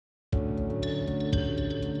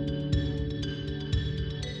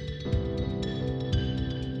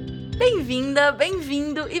Bem-vinda,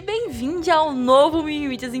 bem-vindo e bem-vinde ao novo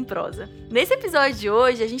Mimimidias em Prosa. Nesse episódio de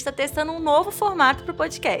hoje, a gente está testando um novo formato para o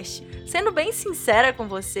podcast. Sendo bem sincera com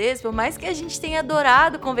vocês, por mais que a gente tenha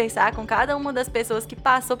adorado conversar com cada uma das pessoas que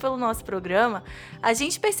passou pelo nosso programa, a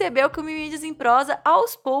gente percebeu que o Mimimidias em Prosa,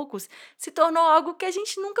 aos poucos, se tornou algo que a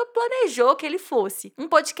gente nunca planejou que ele fosse, um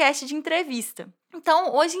podcast de entrevista.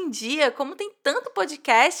 Então, hoje em dia, como tem tanto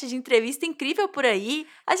podcast de entrevista incrível por aí,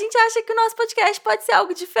 a gente acha que o nosso podcast pode ser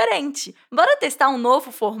algo diferente. Bora testar um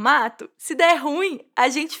novo formato? Se der ruim, a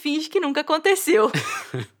gente finge que nunca aconteceu.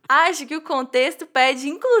 Acho que o contexto pede,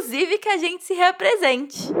 inclusive, que a gente se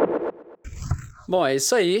represente. Bom, é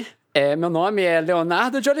isso aí. Meu nome é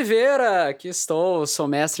Leonardo de Oliveira, aqui estou, sou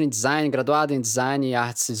mestre em design, graduado em design e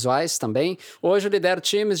artes visuais também. Hoje eu lidero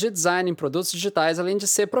times de design em produtos digitais, além de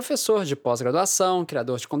ser professor de pós-graduação,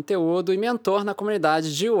 criador de conteúdo e mentor na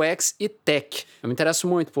comunidade de UX e Tech. Eu me interesso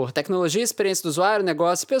muito por tecnologia, experiência do usuário,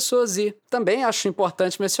 negócio e pessoas e também acho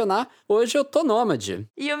importante mencionar, hoje eu tô nômade.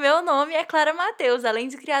 E o meu nome é Clara Matheus, além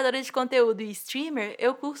de criadora de conteúdo e streamer,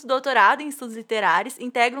 eu curso doutorado em estudos literários,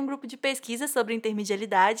 integro um grupo de pesquisa sobre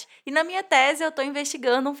intermedialidade. E na minha tese eu estou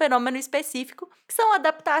investigando um fenômeno específico, que são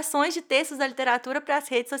adaptações de textos da literatura para as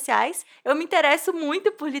redes sociais. Eu me interesso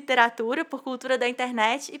muito por literatura, por cultura da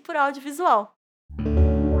internet e por audiovisual.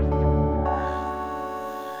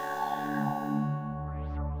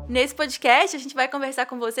 Nesse podcast, a gente vai conversar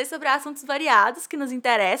com vocês sobre assuntos variados que nos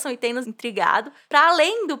interessam e têm nos intrigado, para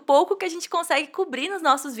além do pouco que a gente consegue cobrir nos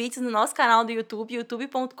nossos vídeos no nosso canal do YouTube,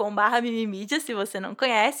 youtube.com/mimimidias, se você não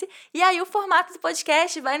conhece. E aí o formato do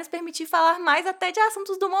podcast vai nos permitir falar mais até de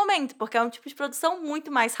assuntos do momento, porque é um tipo de produção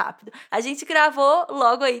muito mais rápido. A gente gravou,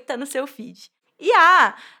 logo aí tá no seu feed. E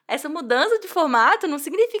essa mudança de formato não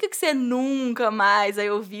significa que você nunca mais vai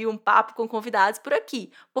ouvir um papo com convidados por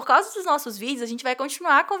aqui. Por causa dos nossos vídeos, a gente vai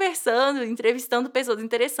continuar conversando, entrevistando pessoas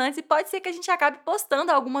interessantes e pode ser que a gente acabe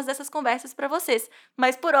postando algumas dessas conversas para vocês.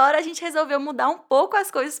 Mas por hora a gente resolveu mudar um pouco as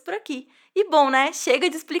coisas por aqui. E bom, né? Chega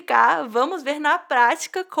de explicar, vamos ver na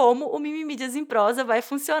prática como o Mimimidias em Prosa vai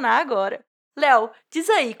funcionar agora. Léo, diz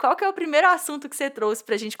aí, qual que é o primeiro assunto que você trouxe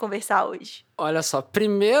pra gente conversar hoje? Olha só,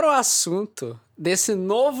 primeiro assunto desse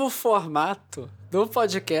novo formato do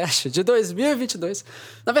podcast de 2022.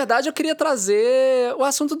 Na verdade, eu queria trazer o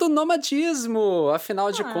assunto do nomadismo.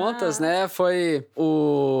 Afinal de contas, né, foi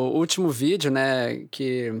o último vídeo, né,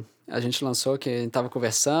 que a gente lançou, que a gente tava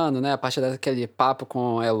conversando, né? A partir daquele papo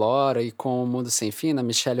com a Elora e com o Mundo Sem Fim, a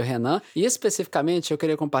Michelle e o Renan. E especificamente eu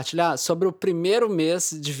queria compartilhar sobre o primeiro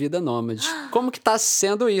mês de vida nômade. Como que tá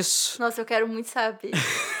sendo isso? Nossa, eu quero muito saber.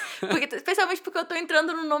 Especialmente porque eu tô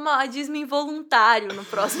entrando no nomadismo involuntário no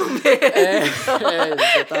próximo mês.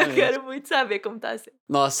 Exatamente. Eu quero muito saber como tá sendo.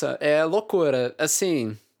 Nossa, é loucura.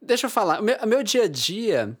 Assim, deixa eu falar, o meu dia a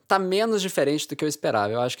dia tá menos diferente do que eu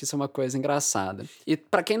esperava. Eu acho que isso é uma coisa engraçada. E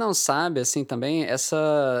pra quem não sabe, assim, também,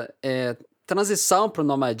 essa transição pro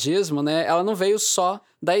nomadismo, né, ela não veio só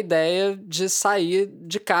da ideia de sair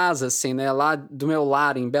de casa, assim, né, lá do meu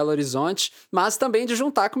lar em Belo Horizonte, mas também de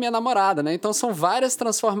juntar com minha namorada, né, então são várias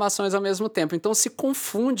transformações ao mesmo tempo, então se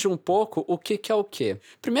confunde um pouco o que é o quê.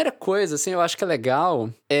 Primeira coisa, assim, eu acho que é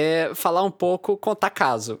legal falar um pouco, contar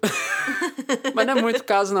caso. Mas não é muito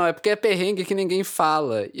caso, não. É porque é perrengue que ninguém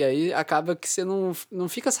fala. E aí acaba que você não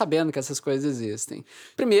fica sabendo que essas coisas existem.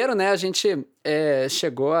 Primeiro, né, a gente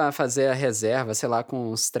chegou a fazer a reserva, sei lá,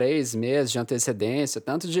 com uns 3 meses de antecedência,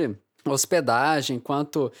 tanto de hospedagem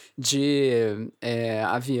quanto de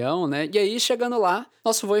avião, né? E aí, chegando lá,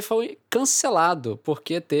 nosso voo foi cancelado,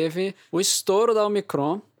 porque teve o estouro da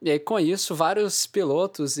Omicron. E aí, com isso, vários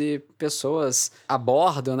pilotos e pessoas a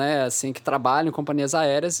bordo, né, assim, que trabalham em companhias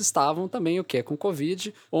aéreas estavam também, o quê? Com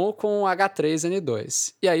Covid ou com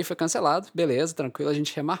H3N2. E aí foi cancelado, beleza, tranquilo, a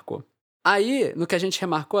gente remarcou. Aí, no que a gente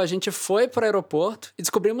remarcou, a gente foi pro aeroporto e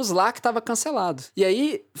descobrimos lá que estava cancelado. E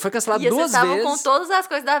aí, foi cancelado 2 vezes. E vocês estavam com todas as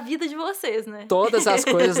coisas da vida de vocês, né? Todas as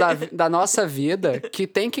coisas da nossa vida que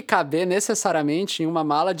tem que caber necessariamente em uma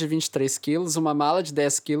mala de 23 quilos, uma mala de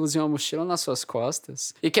 10 quilos e uma mochila nas suas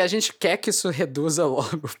costas. E que a gente quer que isso reduza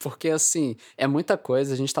logo, porque, assim, é muita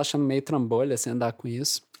coisa. A gente tá achando meio trambolha, assim, andar com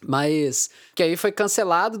isso. Mas que aí foi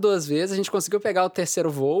cancelado 2 vezes, a gente conseguiu pegar o 3º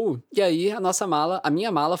voo e aí a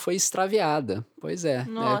minha mala foi extraviada. Pois é.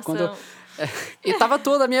 Nossa. E tava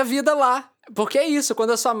toda a minha vida lá. Porque é isso, quando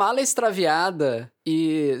a sua mala é extraviada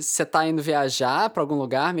e você tá indo viajar pra algum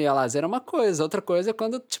lugar meio a lazer é uma coisa. Outra coisa é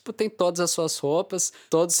quando, tipo, tem todas as suas roupas,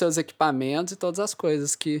 todos os seus equipamentos e todas as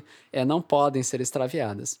coisas que não podem ser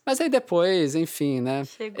extraviadas. Mas aí depois, enfim, né?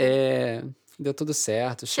 Chegou. Deu tudo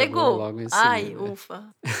certo, chegou logo em seguida. Ai,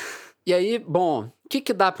 ufa. E aí, bom, o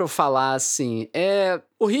que dá pra eu falar, assim?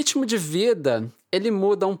 O ritmo de vida ele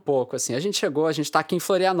muda um pouco, assim. A gente tá aqui em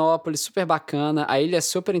Florianópolis, super bacana. A ilha é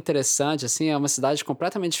super interessante, assim, é uma cidade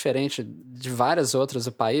completamente diferente de várias outras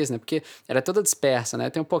do país, né? Porque ela é toda dispersa, né?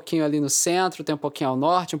 Tem um pouquinho ali no centro, tem um pouquinho ao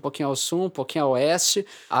norte, um pouquinho ao sul, um pouquinho ao oeste,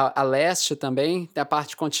 a leste também, tem a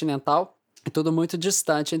parte continental. É tudo muito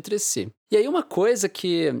distante entre si. E aí uma coisa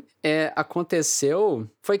que aconteceu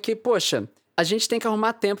foi que, poxa, a gente tem que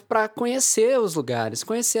arrumar tempo para conhecer os lugares,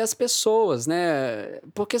 conhecer as pessoas, né?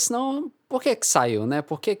 Porque senão, por que saiu, né?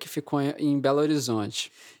 Por que ficou em Belo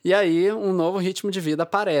Horizonte? E aí um novo ritmo de vida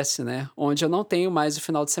aparece, né? Onde eu não tenho mais o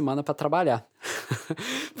final de semana para trabalhar.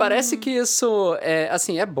 Parece que isso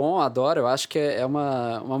assim, é bom, adoro. Eu acho que é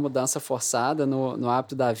uma mudança forçada no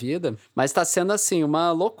hábito da vida. Mas está sendo, assim,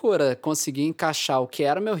 uma loucura conseguir encaixar o que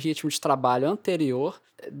era o meu ritmo de trabalho anterior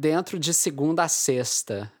dentro de segunda a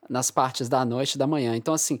sexta, nas partes da noite e da manhã.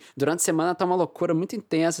 Então, assim, durante a semana tá uma loucura muito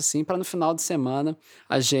intensa, assim, para no final de semana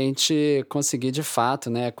a gente conseguir, de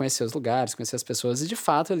fato, né, conhecer os lugares, conhecer as pessoas e, de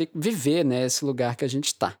fato, ali, viver, né, esse lugar que a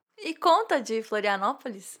gente tá. E conta de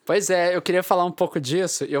Florianópolis? Pois é, eu queria falar um pouco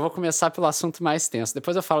disso e eu vou começar pelo assunto mais tenso.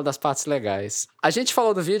 Depois eu falo das partes legais. A gente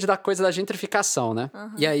falou do vídeo da coisa da gentrificação, né?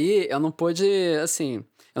 E aí eu não pude, assim,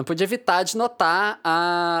 eu não pude evitar de notar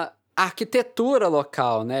a arquitetura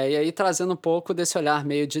local, né? E aí trazendo um pouco desse olhar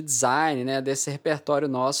meio de design, né? Desse repertório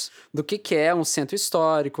nosso do que é um centro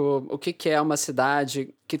histórico, o que é uma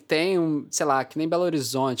cidade que tem sei lá, que nem Belo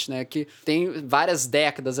Horizonte, né? Que tem várias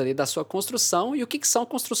décadas ali da sua construção e o que são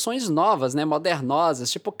construções novas, né? Modernosas,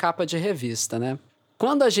 tipo capa de revista, né?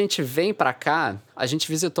 Quando a gente vem pra cá, a gente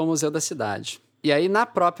visitou o Museu da Cidade. E aí,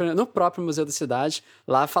 no próprio Museu da Cidade,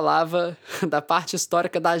 lá falava da parte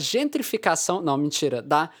histórica da gentrificação, não, mentira,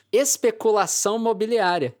 da especulação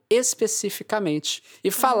mobiliária, especificamente. E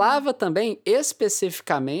falava também,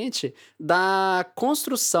 especificamente, da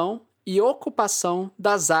construção e ocupação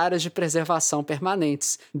das áreas de preservação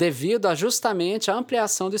permanentes, devido justamente à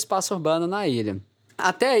ampliação do espaço urbano na ilha.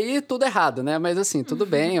 Até aí, tudo errado, né? Mas assim, tudo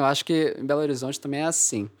bem, eu acho que em Belo Horizonte também é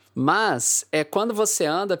assim. Mas, quando você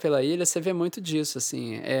anda pela ilha, você vê muito disso,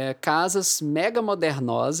 assim. Casas mega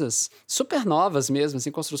modernosas, super novas mesmo,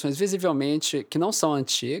 assim, construções visivelmente que não são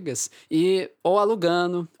antigas, e ou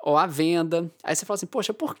alugando, ou à venda. Aí você fala assim,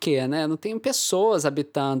 poxa, por quê, né? Não tem pessoas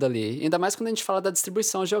habitando ali. Ainda mais quando a gente fala da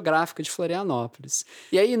distribuição geográfica de Florianópolis.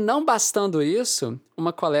 E aí, não bastando isso,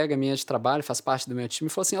 uma colega minha de trabalho, faz parte do meu time,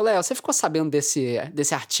 falou assim, ô Léo, você ficou sabendo desse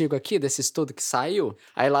artigo aqui, desse estudo que saiu?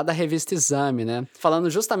 Aí lá da revista Exame, né? Falando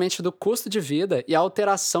justamente do custo de vida e a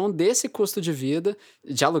alteração desse custo de vida,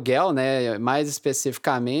 de aluguel, né? Mais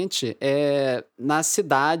especificamente, nas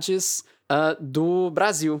cidades do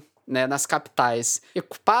Brasil. Né, nas capitais. E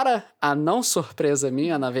para a não surpresa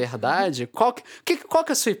minha, na verdade, qual que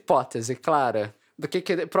é a sua hipótese, Clara? Do que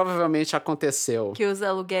provavelmente aconteceu? Que os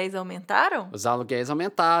aluguéis aumentaram? Os aluguéis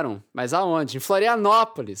aumentaram. Mas aonde? Em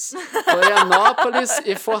Florianópolis. Florianópolis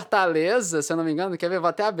e Fortaleza, se eu não me engano, quer ver? Vou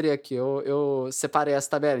até abrir aqui, eu separei as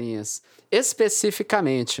tabelinhas.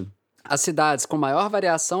 Especificamente, as cidades com maior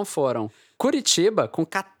variação foram Curitiba, com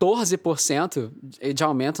 14% de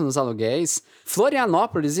aumento nos aluguéis.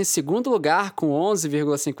 Florianópolis, em segundo lugar, com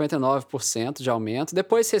 11,59% de aumento.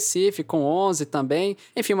 Depois Recife, com 11% também.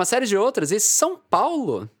 Enfim, uma série de outras. E São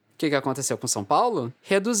Paulo, o que aconteceu com São Paulo?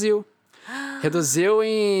 Reduziu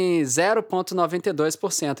em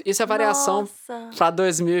 0,92%. Isso é variação para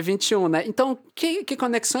 2021, né? Então, que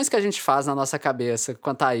conexões que a gente faz na nossa cabeça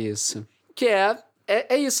quanto a isso? Que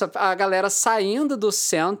é isso, a galera saindo dos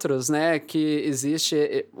centros, né, que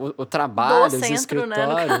existe o trabalho, os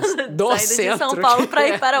escritórios. Né, do centro, saindo de São Paulo para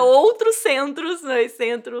ir para outros centros, né,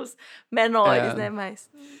 centros menores, né, mas...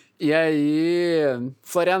 E aí,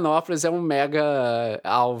 Florianópolis é um mega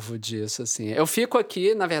alvo disso, assim. Eu fico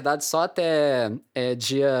aqui, na verdade, só até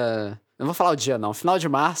dia... Não vou falar o dia, não. Final de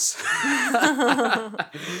março.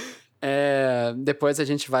 Depois a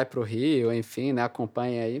gente vai pro Rio, enfim, né,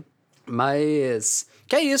 acompanha aí. Mas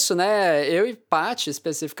que é isso, né? Eu e Paty,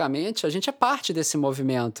 especificamente, a gente é parte desse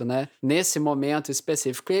movimento, né? Nesse momento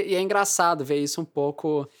específico. E é engraçado ver isso um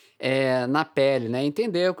pouco na pele, né?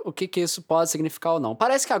 Entender o que isso pode significar ou não.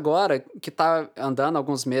 Parece que agora, que tá andando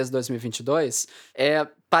alguns meses de 2022,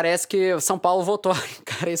 parece que São Paulo voltou a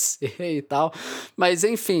encarecer e tal. Mas,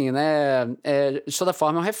 enfim, né? De toda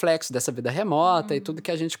forma, é um reflexo dessa vida remota e tudo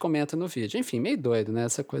que a gente comenta no vídeo. Enfim, meio doido, né?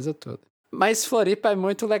 Essa coisa toda. Mas Floripa é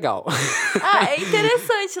muito legal. É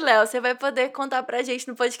interessante, Léo. Você vai poder contar pra gente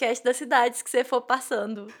no podcast das cidades que você for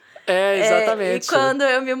passando. Exatamente. E quando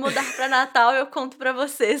eu me mudar pra Natal, eu conto pra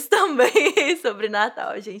vocês também sobre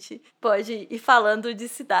Natal. A gente pode ir falando de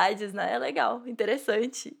cidades, né? É legal,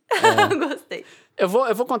 interessante. Gostei. Eu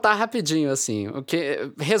vou contar rapidinho, assim,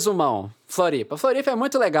 resumão. Floripa. Floripa é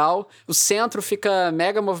muito legal, o centro fica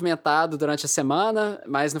mega movimentado durante a semana,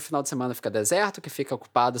 mas no final de semana fica deserto, o que fica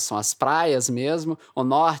ocupado são as praias mesmo. O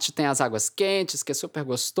norte tem as águas quentes, que é super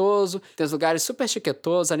gostoso, tem os lugares super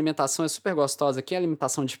chiquetosos, a alimentação é super gostosa aqui, a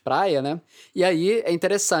alimentação de praia, né? E aí é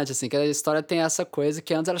interessante, assim, que a história tem essa coisa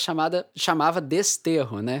que antes ela chamava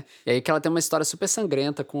desterro, né? E aí que ela tem uma história super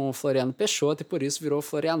sangrenta com o Floriano Peixoto e por isso virou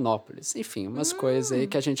Florianópolis. Enfim, umas coisas aí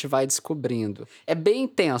que a gente vai descobrindo. É bem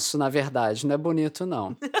intenso, na verdade. Não é bonito,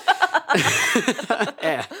 não.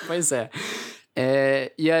 Pois é.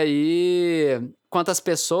 E aí, quanto às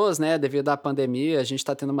pessoas, né, devido à pandemia, a gente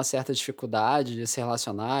tá tendo uma certa dificuldade de se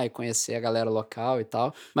relacionar e conhecer a galera local e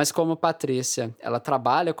tal. Mas como Patrícia, ela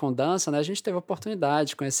trabalha com dança, né, a gente teve a oportunidade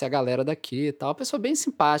de conhecer a galera daqui e tal. Uma pessoa bem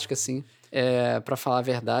simpática, assim. Pra falar a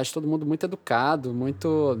verdade, todo mundo muito educado,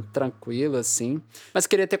 muito tranquilo, assim. Mas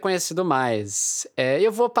queria ter conhecido mais. E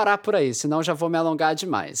eu vou parar por aí, senão já vou me alongar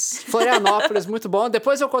demais. Florianópolis, muito bom.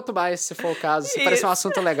 Depois eu conto mais, se for o caso, se parecer um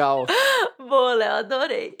assunto legal. Boa, Léo,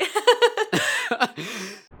 adorei.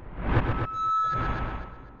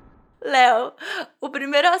 Léo, o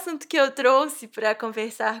primeiro assunto que eu trouxe para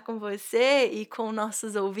conversar com você e com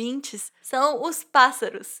nossos ouvintes são os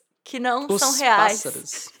pássaros, que não são reais. Os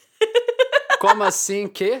pássaros. Como assim,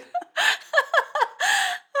 quê?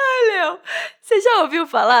 Léo, você já ouviu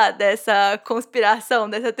falar dessa conspiração,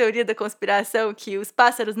 dessa teoria da conspiração que os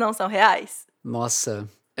pássaros não são reais? Nossa,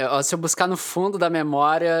 se eu buscar no fundo da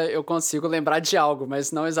memória, eu consigo lembrar de algo,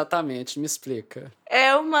 mas não exatamente. Me explica.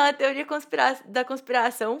 É uma teoria da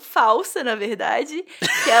conspiração falsa, na verdade,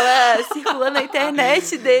 que ela circula na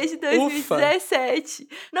internet desde 2017.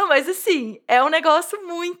 Ufa. Não, mas assim, é um negócio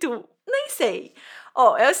muito... Nem sei.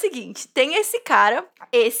 É o seguinte, tem esse cara,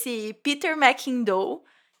 esse Peter McIndoe,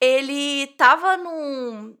 ele tava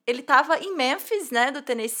em Memphis, né, do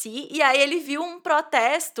Tennessee, e aí ele viu um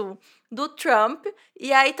protesto do Trump,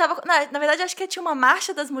 e aí tava... Na verdade, acho que tinha uma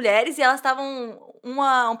marcha das mulheres, e elas estavam...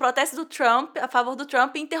 um protesto do Trump, a favor do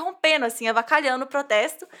Trump, interrompendo, assim, avacalhando o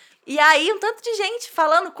protesto. E aí, um tanto de gente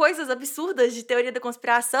falando coisas absurdas de teoria da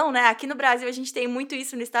conspiração, né? Aqui no Brasil, a gente tem muito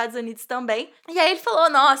isso, nos Estados Unidos também. E aí ele falou,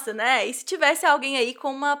 nossa, né? E se tivesse alguém aí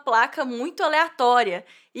com uma placa muito aleatória?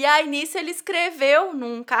 E aí, nisso, ele escreveu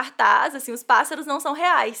num cartaz, assim, os pássaros não são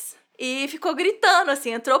reais. E ficou gritando,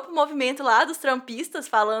 assim, entrou pro movimento lá dos trumpistas,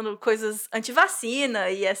 falando coisas anti-vacina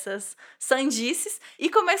e essas sandices, e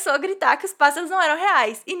começou a gritar que os pássaros não eram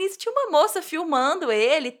reais. E nisso tinha uma moça filmando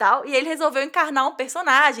ele e tal, e ele resolveu encarnar um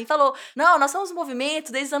personagem, falou, não, nós somos um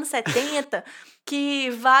movimento desde os anos 70, que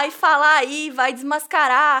vai falar aí, vai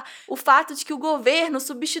desmascarar o fato de que o governo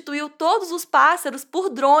substituiu todos os pássaros por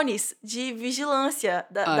drones de vigilância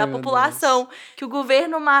da população. Deus. Que o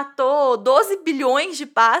governo matou 12 bilhões de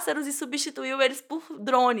pássaros e substituiu eles por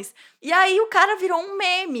drones. E aí o cara virou um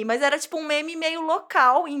meme, mas era tipo um meme meio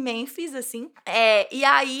local em Memphis, assim. E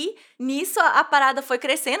aí, nisso, a parada foi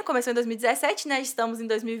crescendo, começou em 2017, né? Estamos em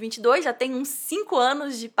 2022, já tem uns 5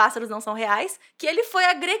 anos de Pássaros Não São Reais, que ele foi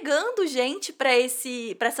agregando gente pra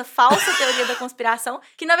essa falsa teoria da conspiração,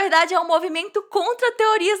 que na verdade é um movimento contra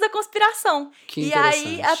teorias da conspiração. E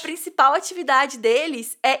aí, a principal atividade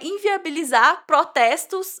deles é inviabilizar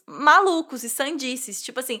protestos malucos e sandices.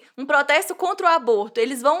 Tipo assim, um protesto contra o aborto.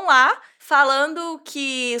 Eles vão lá falando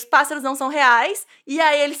que os pássaros não são reais, e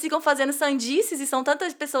aí eles ficam fazendo sandices, e são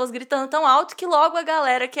tantas pessoas gritando tão alto que logo a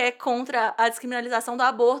galera que é contra a descriminalização do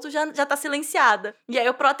aborto já tá silenciada. E aí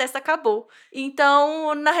o protesto acabou.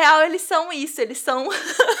 Então, na real, eles são isso, eles são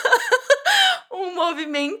um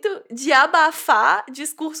movimento de abafar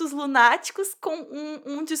discursos lunáticos com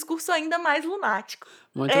um discurso ainda mais lunático.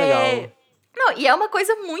 Muito legal. Não, e é uma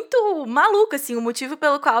coisa muito maluca, assim, o motivo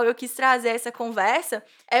pelo qual eu quis trazer essa conversa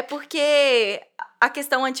é porque a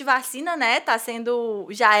questão antivacina, né,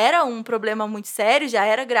 já era um problema muito sério, já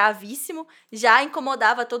era gravíssimo, já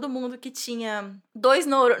incomodava todo mundo que tinha dois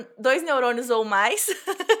neurônios ou mais,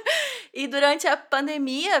 e durante a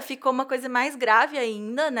pandemia ficou uma coisa mais grave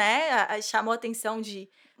ainda, né, chamou a atenção de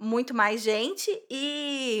muito mais gente,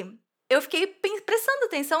 e eu fiquei prestando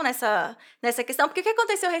atenção nessa questão, porque o que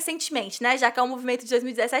aconteceu recentemente, né? Já que é um movimento de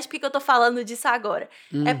 2017, por que eu tô falando disso agora?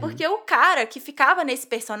 Uhum. É porque o cara que ficava nesse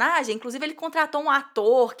personagem, inclusive ele contratou um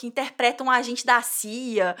ator que interpreta um agente da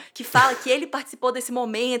CIA, que fala que ele participou desse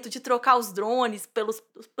momento de trocar os drones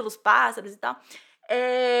pelos pássaros e tal.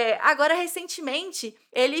 Agora, recentemente,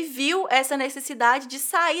 ele viu essa necessidade de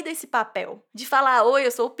sair desse papel. De falar, oi,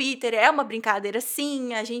 eu sou o Peter, é uma brincadeira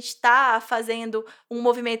sim, a gente tá fazendo um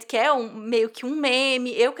movimento que é meio que um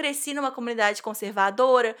meme. Eu cresci numa comunidade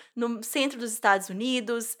conservadora, no centro dos Estados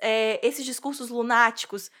Unidos. Esses discursos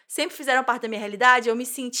lunáticos sempre fizeram parte da minha realidade. Eu me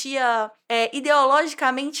sentia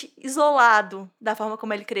ideologicamente isolado da forma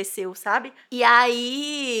como ele cresceu, sabe? E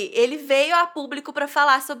aí, ele veio a público para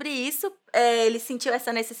falar sobre isso. Ele sentiu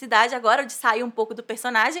essa necessidade agora de sair um pouco do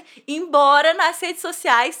personagem, embora nas redes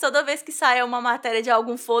sociais, toda vez que sai uma matéria de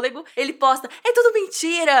algum fôlego, ele posta, é tudo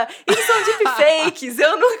mentira, isso são deepfakes,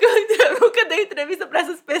 eu nunca dei entrevista pra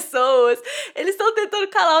essas pessoas, eles estão tentando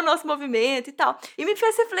calar o nosso movimento e tal. E me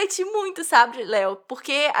fez refletir muito, sabe, Léo?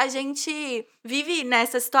 Porque a gente vive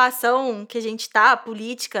nessa situação que a gente tá,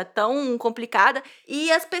 política tão complicada, e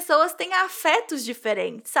as pessoas têm afetos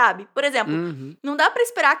diferentes, sabe? Por exemplo, não dá pra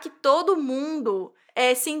esperar que todo mundo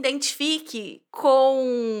se identifique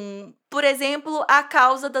com, por exemplo, a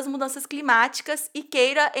causa das mudanças climáticas e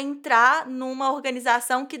queira entrar numa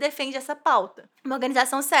organização que defende essa pauta. Uma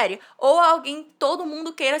organização séria. Ou todo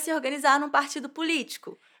mundo queira se organizar num partido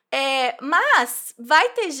político. Mas vai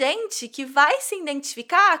ter gente que vai se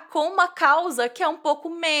identificar com uma causa que é um pouco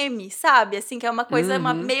meme, sabe? Assim, que é uma coisa,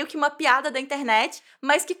 meio que uma piada da internet,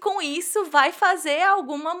 mas que com isso vai fazer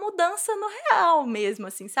alguma mudança no real mesmo,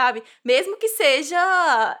 assim, sabe? Mesmo que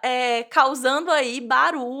seja causando aí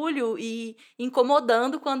barulho e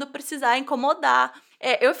incomodando quando precisar incomodar.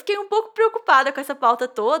 Eu fiquei um pouco preocupada com essa pauta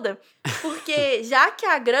toda, porque já que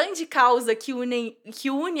a grande causa que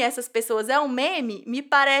une essas pessoas é um meme, me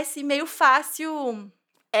parece meio fácil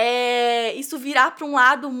isso virar para um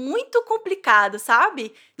lado muito complicado,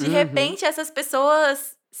 sabe? De repente, essas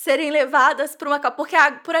pessoas serem levadas por uma... Porque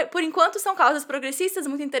por enquanto são causas progressistas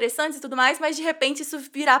muito interessantes e tudo mais, mas de repente isso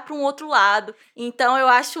virar para um outro lado. Então eu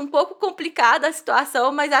acho um pouco complicada a situação,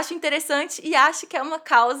 mas acho interessante e acho que é uma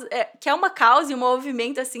causa e um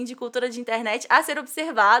movimento assim de cultura de internet a ser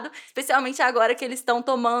observado, especialmente agora que eles estão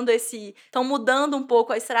estão mudando um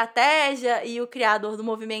pouco a estratégia e o criador do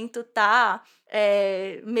movimento tá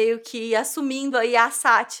meio que assumindo aí a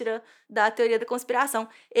sátira da teoria da conspiração.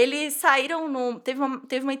 Eles saíram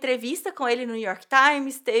teve uma entrevista com ele no New York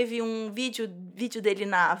Times, teve um vídeo dele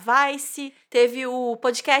na Vice, teve o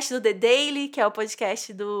podcast do The Daily, que é o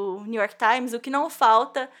podcast do New York Times. O que não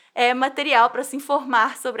falta é material para se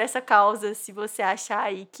informar sobre essa causa, se você achar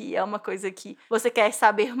aí que é uma coisa que você quer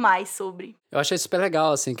saber mais sobre. Eu achei super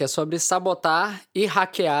legal, assim, que é sobre sabotar e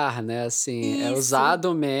hackear, né? Assim, usar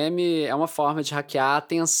do meme é uma forma de hackear a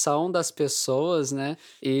atenção das pessoas, né?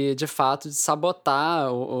 E, de fato, de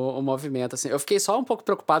sabotar o movimento, assim. Eu fiquei só um pouco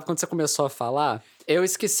preocupado quando você começou a falar. Eu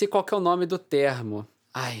esqueci qual que é o nome do termo.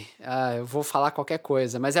 Eu vou falar qualquer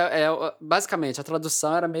coisa. Mas basicamente, a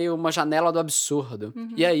tradução era meio uma janela do absurdo.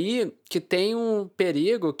 E aí, que tem um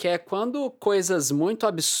perigo que é quando coisas muito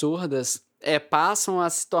absurdas passam a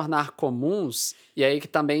se tornar comuns, e aí que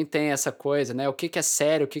também tem essa coisa, né? O que é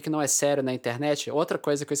sério, o que não é sério na internet. Outra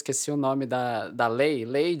coisa que eu esqueci o nome da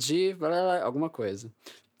lei de alguma coisa.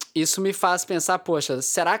 Isso me faz pensar, poxa,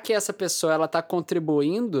 será que essa pessoa ela está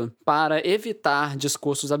contribuindo para evitar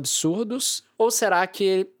discursos absurdos? Ou será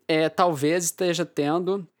que talvez esteja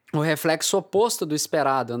tendo o reflexo oposto do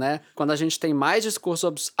esperado, né? Quando a gente tem mais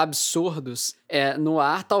discursos absurdos no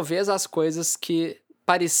ar, talvez as coisas que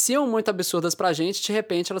pareciam muito absurdas pra gente, de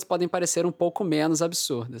repente elas podem parecer um pouco menos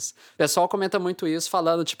absurdas. O pessoal comenta muito isso,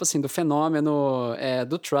 falando, tipo assim, do fenômeno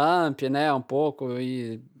do Trump, né, um pouco,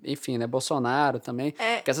 e enfim, né, Bolsonaro também.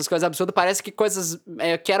 Que essas coisas absurdas, parece que coisas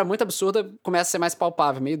que era muito absurda começa a ser mais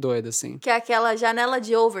palpável, meio doido, assim. Que é aquela janela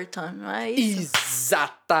de Overton, não é isso?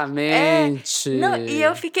 Exatamente! Não, e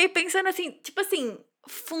eu fiquei pensando assim, tipo assim,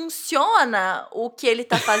 funciona o que ele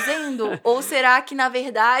tá fazendo? Ou será que, na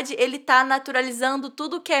verdade, ele tá naturalizando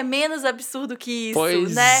tudo que é menos absurdo que isso,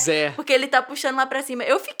 pois né? Porque ele tá puxando lá pra cima.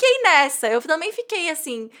 Eu fiquei nessa, eu também fiquei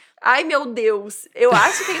assim... Ai, meu Deus, eu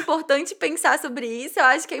acho que é importante pensar sobre isso, eu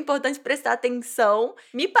acho que é importante prestar atenção.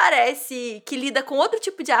 Me parece que lida com outro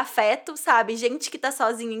tipo de afeto, sabe? Gente que tá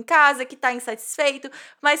sozinho em casa, que tá insatisfeito,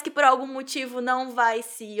 mas que por algum motivo não vai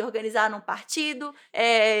se organizar num partido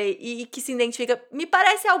e que se identifica. Me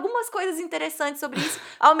parece algumas coisas interessantes sobre isso.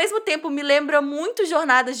 Ao mesmo tempo, me lembra muito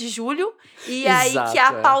Jornadas de Julho, e aí que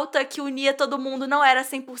a pauta que unia todo mundo não era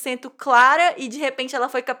 100% clara, e de repente ela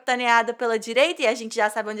foi capitaneada pela direita, e a gente já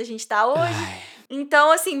sabe onde a gente tá hoje.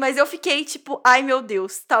 Então, assim, mas eu fiquei tipo, ai meu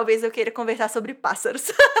Deus, talvez eu queira conversar sobre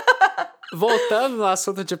pássaros. Voltando no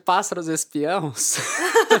assunto de pássaros espiãos,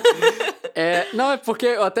 Não, é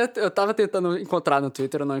porque eu tava tentando encontrar no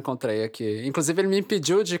Twitter, eu não encontrei aqui. Inclusive, ele me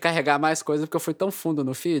impediu de carregar mais coisas, porque eu fui tão fundo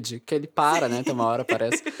no feed, que ele para, né? Tem uma hora,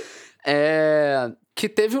 parece.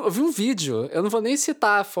 Eu vi um vídeo, eu não vou nem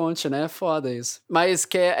citar a fonte, né? Foda isso. Mas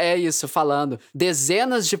que é isso, falando.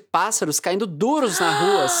 Dezenas de pássaros caindo duros na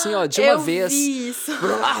rua, assim, ó, de uma vez. Eu vi isso.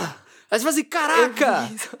 Aí você fala assim, caraca!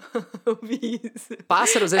 Eu vi isso.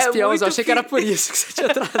 Pássaros espiões, eu achei que era por isso que você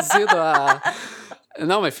tinha trazido a...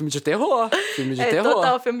 Não, mas filme de terror. Filme de terror.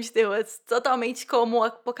 Total filme de terror. Totalmente como o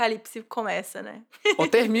apocalipse começa, né? Ou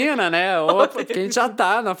termina, né? Ou porque a gente já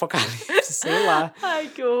tá no apocalipse, sei lá. Ai,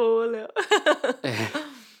 que horror, Léo.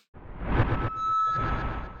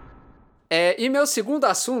 E meu segundo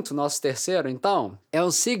assunto, nosso terceiro, então, é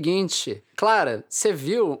o seguinte. Clara, você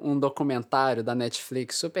viu um documentário da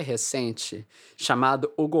Netflix super recente chamado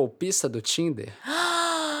O Golpista do Tinder?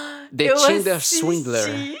 The Tinder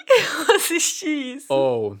Swindler. Eu assisti isso.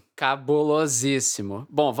 Cabulosíssimo.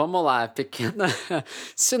 Bom, vamos lá, pequena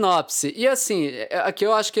sinopse. E assim, aqui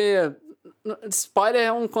eu acho que spoiler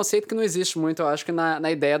é um conceito que não existe muito, eu acho que na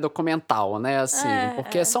ideia documental, né? Assim,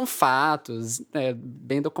 porque são fatos,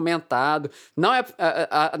 bem documentado. Não é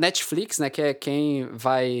a Netflix, né? Que é quem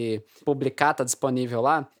vai publicar, tá disponível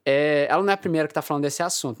lá. Ela não é a primeira que tá falando desse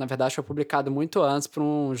assunto. Na verdade, foi publicado muito antes por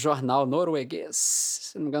um jornal norueguês,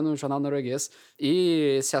 se não me engano, um jornal norueguês.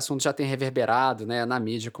 E esse assunto já tem reverberado, né, na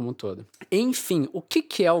mídia como um todo. Enfim, o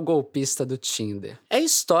que é o golpista do Tinder? É a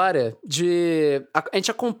história de... A gente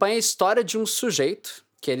acompanha a história de um sujeito,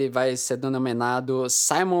 que ele vai ser denominado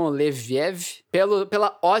Simon Leviev,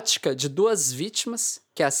 pela ótica de duas vítimas,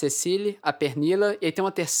 que é a Cecília, a Pernila, e aí tem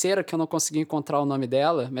uma terceira que eu não consegui encontrar o nome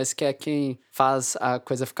dela, mas que é quem faz a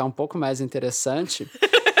coisa ficar um pouco mais interessante.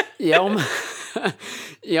 E é uma...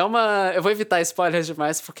 Eu vou evitar spoilers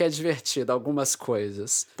demais porque é divertido, algumas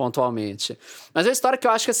coisas, pontualmente. Mas é uma história que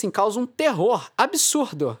eu acho que, assim, causa um terror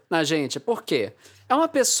absurdo na gente. Por quê? É uma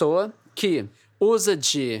pessoa que usa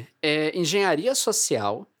de engenharia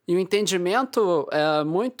social e um entendimento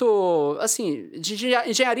muito, assim, de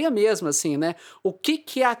engenharia mesmo, assim, né? O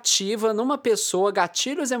que ativa numa pessoa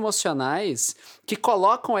gatilhos emocionais que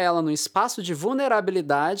colocam ela num espaço de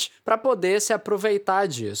vulnerabilidade para poder se aproveitar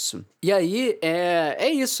disso. E aí, é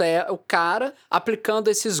isso, é o cara aplicando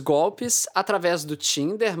esses golpes através do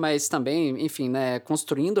Tinder, mas também, enfim, né,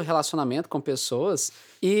 construindo relacionamento com pessoas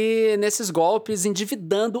e nesses golpes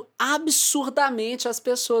endividando absurdamente as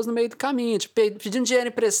pessoas no meio do caminho, tipo, pedindo dinheiro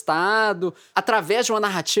emprestado, através de uma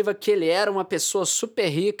narrativa que ele era uma pessoa super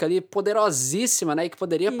rica ali, poderosíssima, né, e que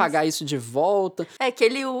poderia pagar isso de volta. Que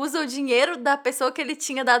ele usa o dinheiro da pessoa que ele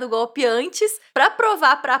tinha dado o golpe antes pra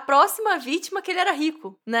provar pra próxima vítima que ele era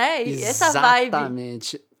rico, né? E essa vibe.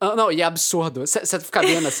 Exatamente. Não, e é absurdo. Você fica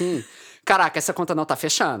vendo assim... Caraca, essa conta não tá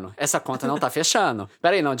fechando. Essa conta não tá fechando.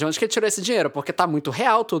 Peraí, não, de onde que ele tirou esse dinheiro? Porque tá muito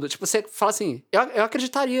real tudo. Tipo, você fala assim, eu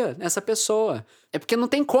acreditaria nessa pessoa. É porque não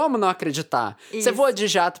tem como não acreditar. Você voa de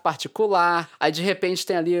jato particular, aí de repente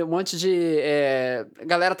tem ali um monte de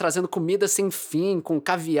galera trazendo comida sem fim, com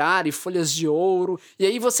caviar e folhas de ouro. E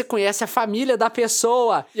aí você conhece a família da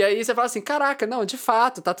pessoa. E aí você fala assim, caraca, não, de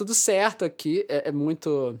fato, tá tudo certo aqui. É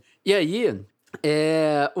muito... E aí...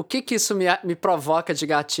 o que isso me provoca de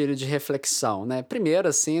gatilho de reflexão, né? Primeiro,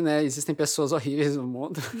 assim, né? Existem pessoas horríveis no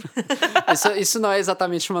mundo. Isso não é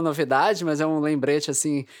exatamente uma novidade, mas é um lembrete,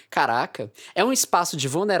 assim, caraca. É um espaço de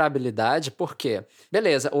vulnerabilidade, por quê?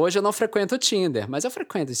 Beleza, hoje eu não frequento o Tinder, mas eu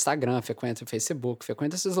frequento o Instagram, frequento o Facebook,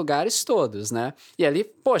 frequento esses lugares todos, né? E ali,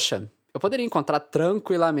 poxa... Eu poderia encontrar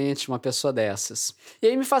tranquilamente uma pessoa dessas. E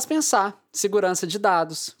aí me faz pensar, segurança de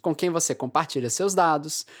dados, com quem você compartilha seus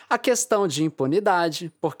dados, a questão de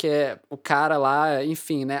impunidade, porque o cara lá,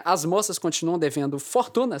 enfim, né, as moças continuam devendo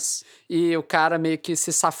fortunas e o cara meio que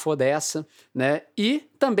se safou dessa, né, e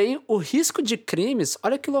também o risco de crimes,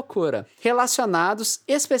 olha que loucura, relacionados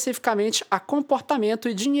especificamente a comportamento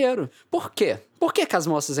e dinheiro. Por quê? Por que as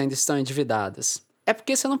moças ainda estão endividadas? É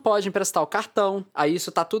porque você não pode emprestar o cartão, aí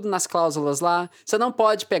isso tá tudo nas cláusulas lá. Você não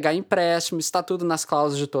pode pegar empréstimo, isso tá tudo nas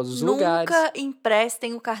cláusulas de todos os lugares. Nunca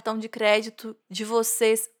emprestem o cartão de crédito de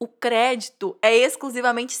vocês. O crédito é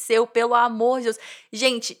exclusivamente seu, pelo amor de Deus.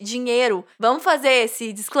 Gente, dinheiro, vamos fazer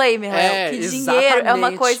esse disclaimer, Léo, que dinheiro é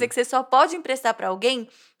uma coisa que você só pode emprestar pra alguém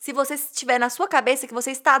se você tiver na sua cabeça que você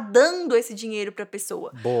está dando esse dinheiro pra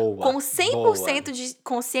pessoa. Boa. Com 100% de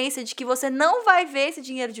consciência de que você não vai ver esse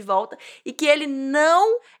dinheiro de volta e que ele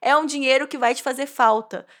não é um dinheiro que vai te fazer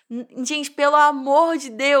falta. Gente, pelo amor de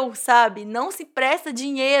Deus, sabe? Não se presta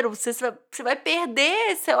dinheiro. Você vai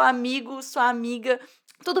perder seu amigo, sua amiga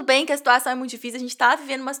Tudo bem que a situação é muito difícil, a gente tá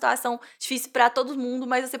vivendo uma situação difícil pra todo mundo,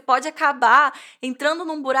 mas você pode acabar entrando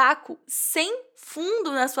num buraco sem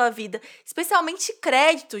fundo na sua vida, especialmente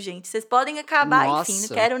crédito, gente. Vocês podem acabar, enfim, não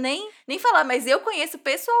Nossa. quero nem falar, mas eu conheço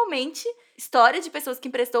pessoalmente história de pessoas que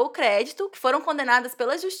emprestou o crédito, que foram condenadas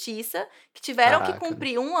pela justiça, que tiveram que Caraca.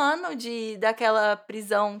 cumprir 1 ano daquela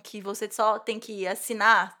prisão que você só tem que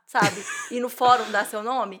assinar, sabe? E no fórum dar seu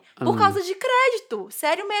nome, por causa de crédito.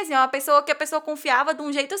 Sério mesmo, é uma pessoa que a pessoa confiava de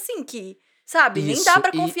um jeito assim que, sabe, nem dá Isso,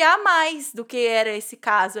 pra confiar mais do que era esse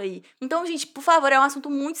caso aí. Então, gente, por favor, é um assunto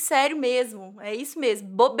muito sério mesmo. É isso mesmo.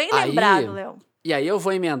 Bem lembrado, Léo. E aí eu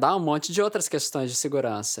vou emendar um monte de outras questões de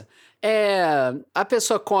segurança. A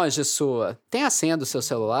pessoa cônjuge sua tem a senha do seu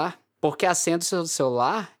celular? Porque a senha do seu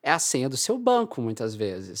celular é a senha do seu banco, muitas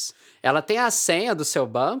vezes. Ela tem a senha do seu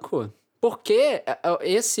banco porque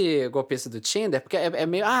esse golpista do Tinder, porque é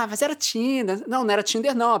meio, mas era Tinder. Não era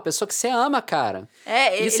Tinder não, a pessoa que você ama, cara.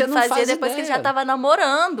 E Ele você não fazia faz depois que ele já ideia. tava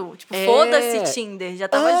namorando. Tipo, foda-se Tinder, já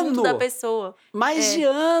tava junto da pessoa. Mais de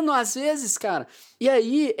ano, às vezes, cara. E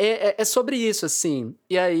aí, é sobre isso, assim.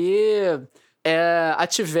 E aí,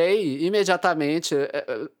 ativei imediatamente.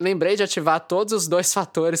 Lembrei de ativar todos os 2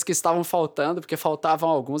 fatores que estavam faltando, porque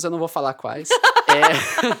faltavam alguns, eu não vou falar quais.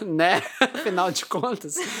 Né? Afinal de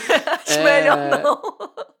contas. Acho melhor não.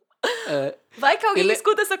 Vai que alguém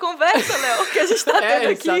escuta essa conversa, Léo, que a gente tá tendo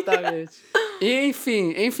aqui. Exatamente.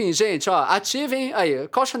 Enfim, gente, ó, ativem aí,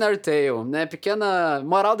 cautionary tale, né, pequena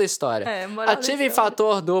moral da história. Ativem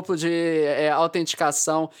fator duplo de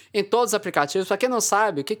autenticação em todos os aplicativos. Pra quem não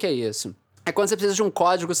sabe, o que é isso? É quando você precisa de um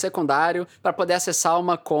código secundário para poder acessar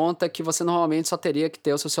uma conta que você normalmente só teria que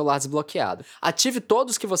ter o seu celular desbloqueado. Ative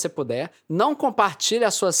todos que você puder. Não compartilhe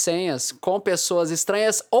as suas senhas com pessoas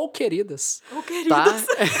estranhas ou queridas. Tá?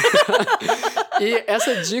 E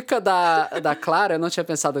essa dica da Clara, eu não tinha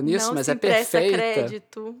pensado nisso, não mas é perfeita.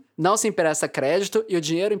 Crédito. Não se empresta crédito e o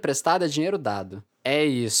dinheiro emprestado é dinheiro dado. É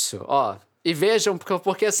isso. Ó, e vejam,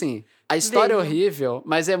 porque assim... A história é horrível,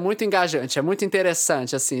 mas é muito engajante, é muito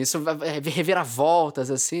interessante, assim. Isso revira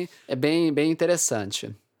voltas, assim. É bem, bem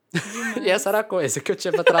interessante. E essa era a coisa que eu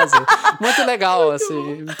tinha pra trazer. Muito legal, muito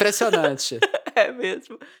assim. Bom. Impressionante. É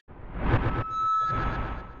mesmo.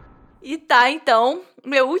 E tá, então,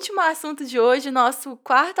 meu último assunto de hoje, nosso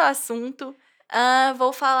 4º assunto.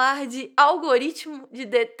 Vou falar de algoritmo de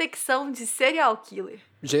detecção de serial killer.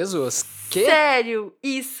 Jesus, que? Sério,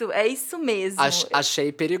 é isso mesmo.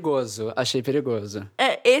 Achei perigoso.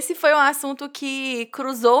 Esse foi um assunto que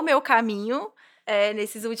cruzou o meu caminho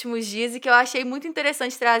nesses últimos dias e que eu achei muito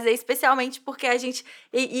interessante trazer, especialmente porque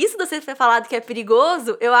e isso de você ter falado que é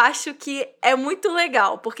perigoso, eu acho que é muito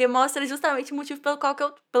legal, porque mostra justamente o motivo pelo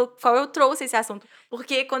qual eu trouxe esse assunto.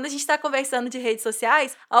 Porque quando a gente tá conversando de redes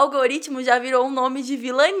sociais, algoritmo já virou um nome de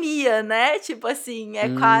vilania, né? Tipo assim,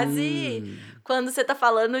 quase... Quando você tá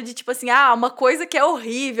falando de, tipo assim, uma coisa que é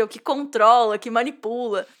horrível, que controla, que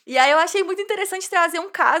manipula. E aí eu achei muito interessante trazer um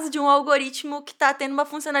caso de um algoritmo que tá tendo uma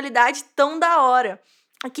funcionalidade tão da hora.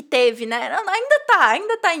 Que teve, né?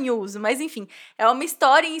 Ainda tá em uso, mas enfim. É uma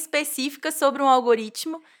história em específica sobre um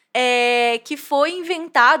algoritmo que foi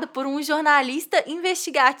inventado por um jornalista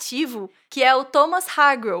investigativo, que é o Thomas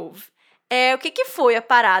Hargrove. O que foi a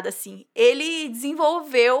parada, assim? Ele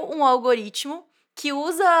desenvolveu um algoritmo que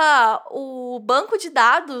usa o banco de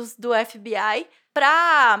dados do FBI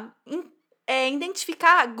para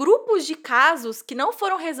identificar grupos de casos que não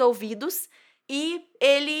foram resolvidos e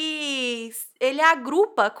ele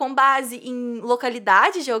agrupa com base em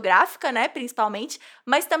localidade geográfica, né, principalmente,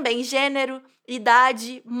 mas também gênero,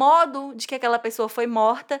 idade, modo de que aquela pessoa foi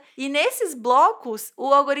morta. E nesses blocos,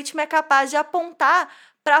 o algoritmo é capaz de apontar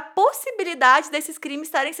para a possibilidade desses crimes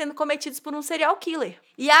estarem sendo cometidos por um serial killer.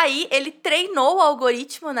 E aí, ele treinou o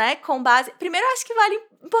algoritmo, né, com base... Primeiro, acho que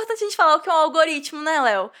importante a gente falar o que é um algoritmo, né,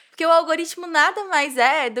 Léo? Porque o algoritmo nada mais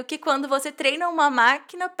é do que quando você treina uma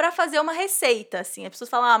máquina para fazer uma receita, assim. As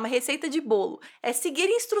pessoas falam, uma receita de bolo. É seguir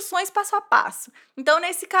instruções passo a passo. Então,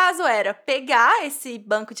 nesse caso, era pegar esse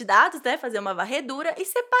banco de dados, né, fazer uma varredura e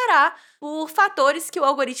separar por fatores que o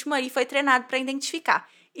algoritmo aí foi treinado para identificar.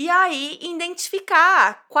 E aí,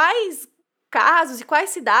 identificar quais casos e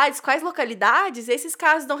quais cidades, quais localidades esses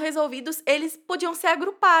casos não resolvidos, eles podiam ser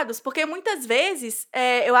agrupados. Porque muitas vezes,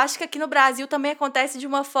 eu acho que aqui no Brasil também acontece de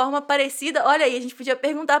uma forma parecida. Olha aí, a gente podia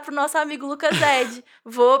perguntar pro nosso amigo Lucas Ed.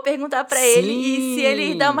 Vou perguntar para ele e se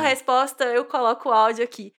ele dá uma resposta, eu coloco o áudio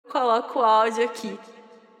aqui.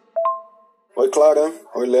 Oi, Clara.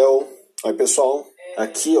 Oi, Léo. Oi, pessoal.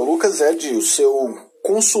 Aqui é o Lucas Ed, o seu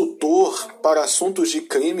consultor para assuntos de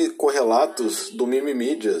crime correlatos do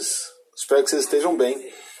mimimidias. Espero que vocês estejam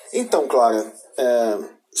bem. Então, Clara,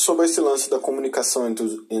 Sobre esse lance da comunicação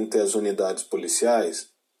entre as unidades policiais,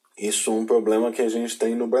 isso é um problema que a gente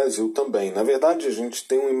tem no Brasil também. Na verdade, a gente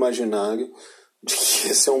tem um imaginário de que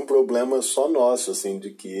esse é um problema só nosso, assim,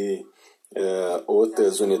 de que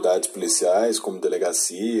outras unidades policiais, como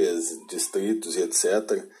delegacias, distritos e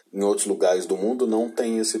etc., em outros lugares do mundo não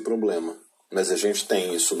tem esse problema. Mas a gente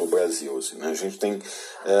tem isso no Brasil, assim, né? A gente tem...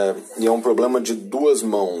 e é um problema de duas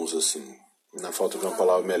mãos, assim, na falta de uma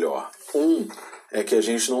palavra melhor. É que a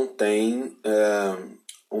gente não tem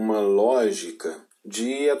uma lógica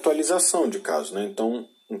de atualização de casos, né? Então,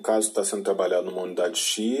 um caso está sendo trabalhado numa unidade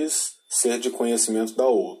X, ser de conhecimento da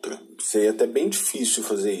outra. Seria até bem difícil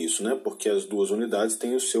fazer isso, né? Porque as duas unidades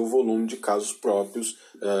têm o seu volume de casos próprios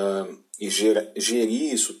e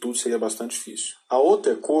gerir isso tudo seria bastante difícil. A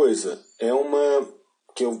outra coisa é uma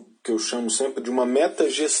que eu chamo sempre de uma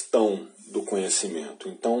metagestão do conhecimento.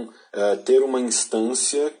 Então, ter uma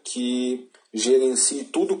instância que gerencie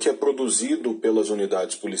tudo que é produzido pelas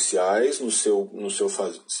unidades policiais no seu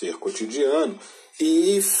fazer cotidiano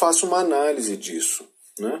e faça uma análise disso,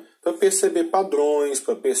 né? Para perceber padrões,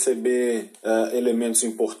 para perceber elementos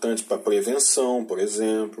importantes para prevenção, por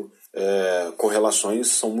exemplo. Correlações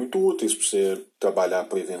são muito úteis para você trabalhar a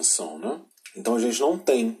prevenção, né? Então a gente não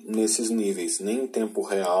tem nesses níveis, nem em tempo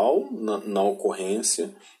real, na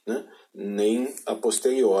ocorrência, né? Nem a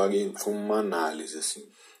posteriori, com uma análise, assim.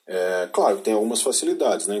 Claro, tem algumas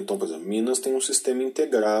facilidades, né? Então, por exemplo, Minas tem um sistema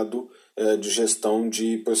integrado de gestão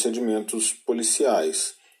de procedimentos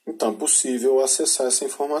policiais. Então é possível acessar essa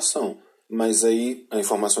informação, mas aí a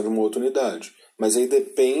informação de uma outra unidade. Mas aí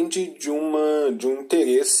depende de um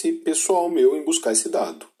interesse pessoal meu em buscar esse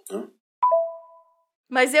dado, né?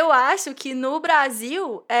 Mas eu acho que no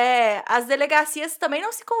Brasil, as delegacias também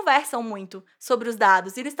não se conversam muito sobre os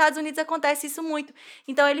dados. E nos Estados Unidos acontece isso muito.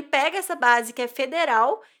 Então, ele pega essa base que é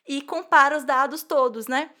federal e compara os dados todos,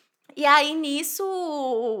 né? E aí, nisso,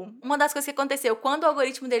 uma das coisas que aconteceu, quando o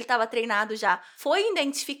algoritmo dele estava treinado já, foi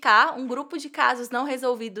identificar um grupo de casos não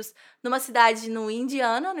resolvidos numa cidade no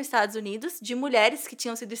Indiana, nos Estados Unidos, de mulheres que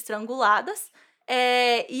tinham sido estranguladas.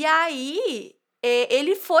 E aí...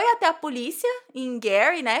 ele foi até a polícia em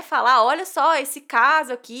Gary, né, falar, olha só, esse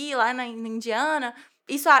caso aqui, lá na Indiana,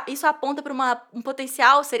 isso aponta para um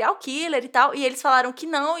potencial serial killer e tal, e eles falaram que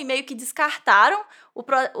não, e meio que descartaram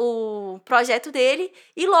o projeto dele,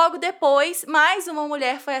 e logo depois, mais uma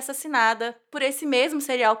mulher foi assassinada por esse mesmo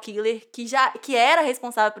serial killer, que era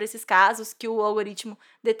responsável por esses casos, que o algoritmo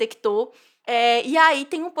detectou. E aí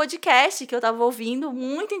tem um podcast que eu tava ouvindo,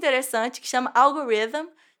 muito interessante, que chama Algorithm,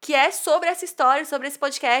 que é sobre essa história, sobre esse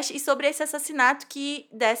podcast e sobre esse assassinato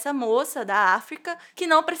dessa moça da África, que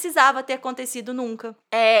não precisava ter acontecido nunca.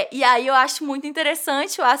 E aí eu acho muito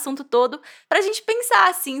interessante o assunto todo pra gente pensar,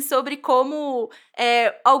 assim, sobre como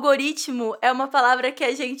algoritmo é uma palavra que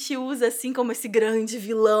a gente usa, assim, como esse grande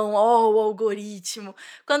vilão, o algoritmo,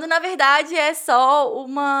 quando na verdade é só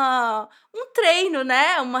um treino,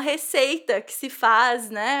 né? Uma receita que se faz,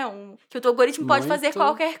 né? Que o algoritmo pode fazer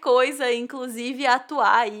qualquer coisa, inclusive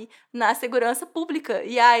atuar aí na segurança pública.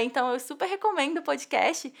 E aí, então, eu super recomendo o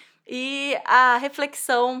podcast e a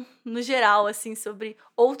reflexão no geral, assim, sobre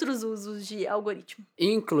outros usos de algoritmo.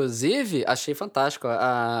 Inclusive, achei fantástico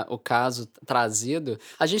o caso trazido.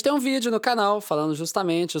 A gente tem um vídeo no canal falando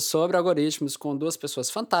justamente sobre algoritmos com duas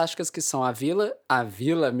pessoas fantásticas, que são a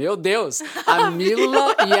Vila, meu Deus! A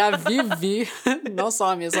Mila e a Vivi. Não são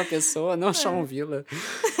a mesma pessoa, não chamam Vila.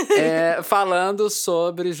 Falando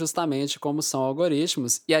sobre justamente como são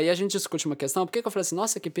algoritmos. E aí a gente discute uma questão, por que eu falei assim,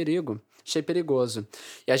 nossa, que perigo, achei perigoso.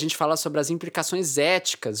 E a gente fala sobre as implicações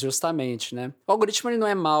éticas, justamente, né? O algoritmo ele não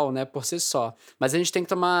é mau, né, por si só, mas a gente tem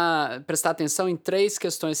que prestar atenção em três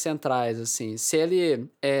questões centrais, assim. Se ele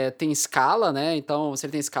tem escala, né, então se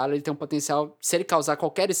ele tem escala, ele tem um potencial, se ele causar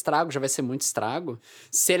qualquer estrago, já vai ser muito estrago.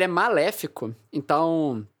 Se ele é maléfico,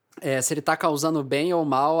 então... se ele está causando bem ou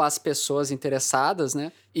mal às pessoas interessadas,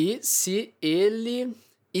 né? E se ele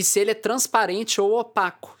é transparente ou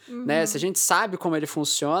opaco, né? Se a gente sabe como ele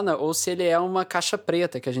funciona ou se ele é uma caixa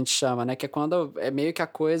preta, que a gente chama, né? Que é quando é meio que a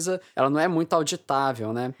coisa, ela não é muito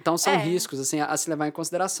auditável, né? Então são riscos, assim, a se levar em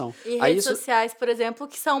consideração. E redes sociais, por exemplo,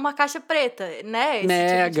 que são uma caixa preta, né? Esse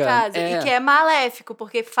Nega, tipo de caso. E que é maléfico,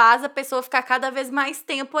 porque faz a pessoa ficar cada vez mais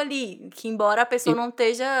tempo ali. Que embora a pessoa não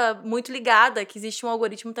esteja muito ligada, que existe um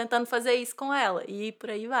algoritmo tentando fazer isso com ela. E por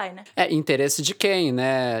aí vai, né? Interesse de quem,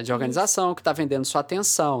 né? De organização que tá vendendo sua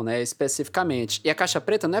atenção, né? Especificamente. E a caixa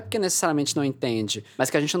preta não é é porque necessariamente não entende, mas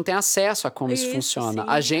que a gente não tem acesso a como isso funciona. Sim.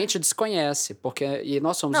 A gente desconhece, e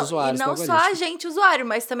nós somos usuários do algoritmo. E não só a gente usuário,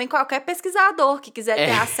 mas também qualquer pesquisador que quiser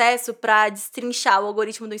ter acesso para destrinchar o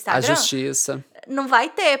algoritmo do Instagram. A justiça. Não vai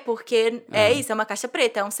ter, porque isso, é uma caixa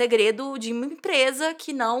preta, é um segredo de uma empresa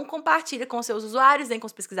que não compartilha com seus usuários, nem com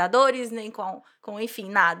os pesquisadores, nem com enfim,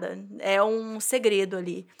 nada. É um segredo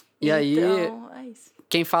ali. E aí, é isso.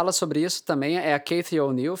 Quem fala sobre isso também é a Cathy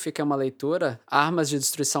O'Neill, fica uma leitura, Armas de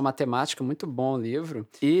Destruição Matemática, muito bom o livro.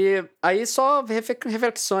 E aí só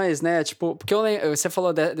reflexões, né? Tipo, porque você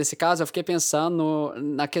falou desse caso, eu fiquei pensando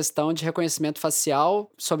na questão de reconhecimento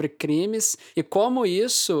facial sobre crimes e como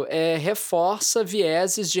isso reforça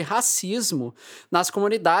vieses de racismo nas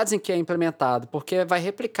comunidades em que é implementado, porque vai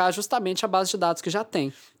replicar justamente a base de dados que já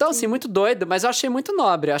tem. Então, assim, muito doido, mas eu achei muito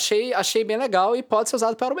nobre, achei bem legal e pode ser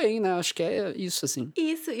usado para o bem, né? Acho que é isso, assim.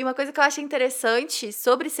 Isso, e uma coisa que eu achei interessante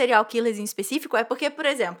sobre serial killers em específico é porque, por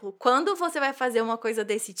exemplo, quando você vai fazer uma coisa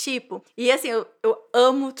desse tipo, e assim, eu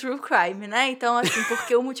amo true crime, né? Então, assim,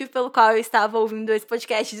 porque o motivo pelo qual eu estava ouvindo esse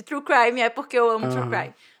podcast de true crime é porque eu amo true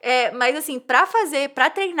crime. Mas assim, pra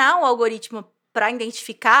treinar um algoritmo para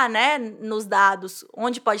identificar, né, nos dados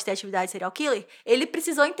onde pode ter atividade serial killer, ele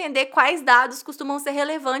precisou entender quais dados costumam ser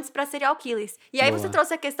relevantes para serial killers. E aí você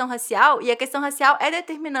trouxe a questão racial, e a questão racial é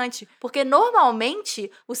determinante, porque normalmente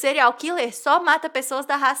o serial killer só mata pessoas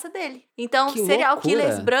da raça dele. Então, serial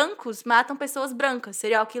killers brancos matam pessoas brancas,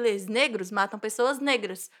 serial killers negros matam pessoas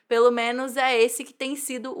negras. Pelo menos é esse que tem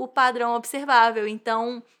sido o padrão observável.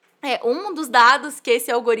 Então, um dos dados que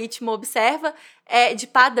esse algoritmo observa de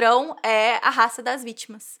padrão é a raça das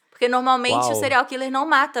vítimas. Porque normalmente o serial killer não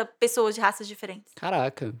mata pessoas de raças diferentes.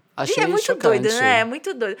 Caraca, achei é muito chocante. Doido, né? É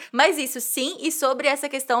muito doido. Mas isso, sim, e sobre essa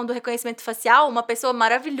questão do reconhecimento facial, uma pessoa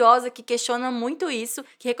maravilhosa que questiona muito isso,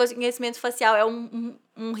 que reconhecimento facial é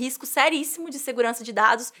um risco seríssimo de segurança de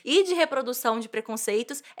dados e de reprodução de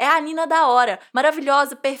preconceitos, é a Nina da Hora.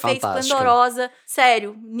 Maravilhosa, perfeita, esplendorosa.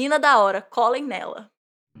 Sério, Nina da Hora, colhem nela.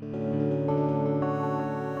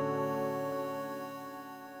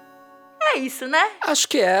 É isso, né? Acho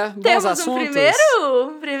que é. Bons Temos assuntos. um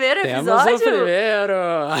primeiro episódio? Temos o primeiro.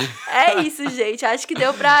 É isso, gente. Acho que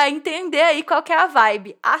deu pra entender aí qual que é a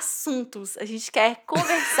vibe. Assuntos. A gente quer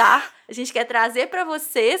conversar, a gente quer trazer pra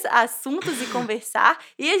vocês assuntos e conversar.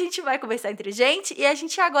 E a gente vai conversar entre gente. E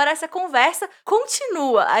agora essa conversa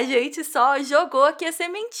continua. A gente só jogou aqui a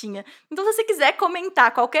sementinha. Então, se você quiser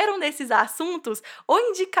comentar qualquer um desses assuntos, ou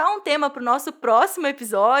indicar um tema pro nosso próximo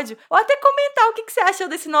episódio, ou até comentar o que você achou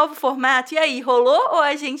desse novo formato. E aí, rolou ou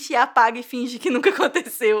a gente apaga e finge que nunca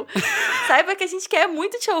aconteceu? Saiba que a gente quer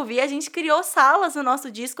muito te ouvir. A gente criou salas no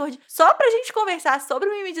nosso Discord só pra gente conversar sobre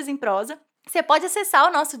o Mimimidias em Prosa. Você pode acessar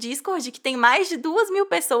o nosso Discord, que tem mais de 2.000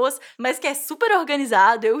 pessoas, mas que é super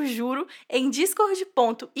organizado, eu juro, em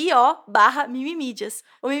discord.io/mimimidias.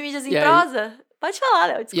 O Mimimidias em Prosa... Pode falar,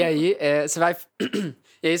 Léo, desculpa. E aí, você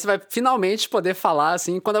vai finalmente poder falar,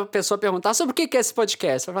 assim, quando a pessoa perguntar sobre o que é esse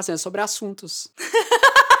podcast, você vai falar assim, é sobre assuntos.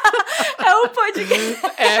 É um podcast.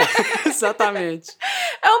 Exatamente.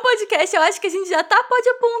 É um podcast, eu acho que a gente já pode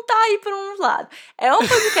apontar aí para um lado. É um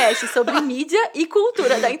podcast sobre mídia e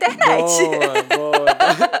cultura da internet. Boa.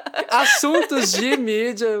 Assuntos de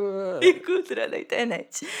mídia. E cultura da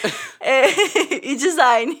internet. E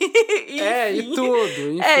design. E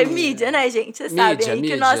tudo. Enfim. Mídia, né, gente? Vocês sabem aí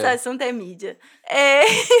que o nosso assunto é mídia.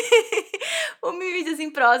 O Mimimidias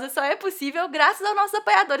em Prosa só é possível graças aos nossos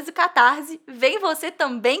apoiadores do Catarse. Vem você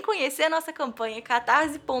também conhecer a nossa campanha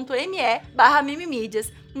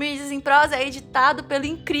catarse.me/mimimidias. Mimimidias em Prosa é editado pelo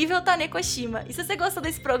incrível Taneko Oshima. E se você gostou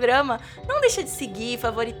desse programa, não deixa de seguir,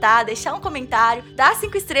 favoritar, deixar um comentário, dar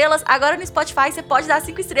 5 estrelas. Agora no Spotify você pode dar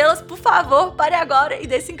 5 estrelas. Por favor, pare agora e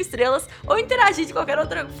dê 5 estrelas. Ou interagir de qualquer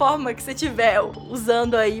outra forma que você estiver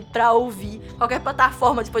usando aí pra ouvir. Qualquer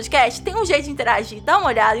plataforma de podcast, tem um jeito de interagir. Dá uma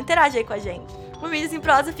olhada, interage aí com a gente. O Mimimidias em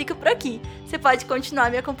Prosa fica por aqui. Você pode continuar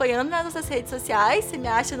me acompanhando nas nossas redes sociais. Você me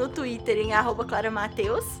acha no Twitter em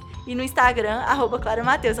 @claramateus e no Instagram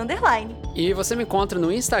 @claramateus_. E você me encontra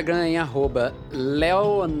no Instagram em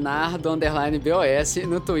 @leonardo_bos e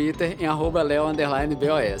no Twitter em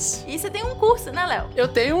 @leo_bos. E você tem um curso, né, Léo? Eu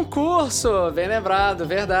tenho um curso, bem lembrado,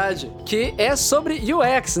 verdade, que é sobre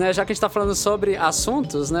UX, né, já que a gente tá falando sobre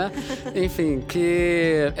assuntos, né, enfim,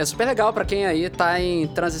 que é super legal pra quem aí tá em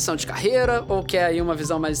transição de carreira ou quer aí uma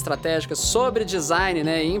visão mais estratégica sobre design,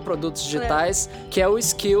 né, em produtos digitais, que é o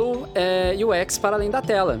Skill UX para além da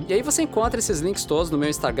tela. E aí você encontra esses links todos no meu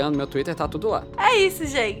Instagram, no meu Twitter, tá tudo lá. É isso,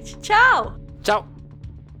 gente. Tchau! Tchau!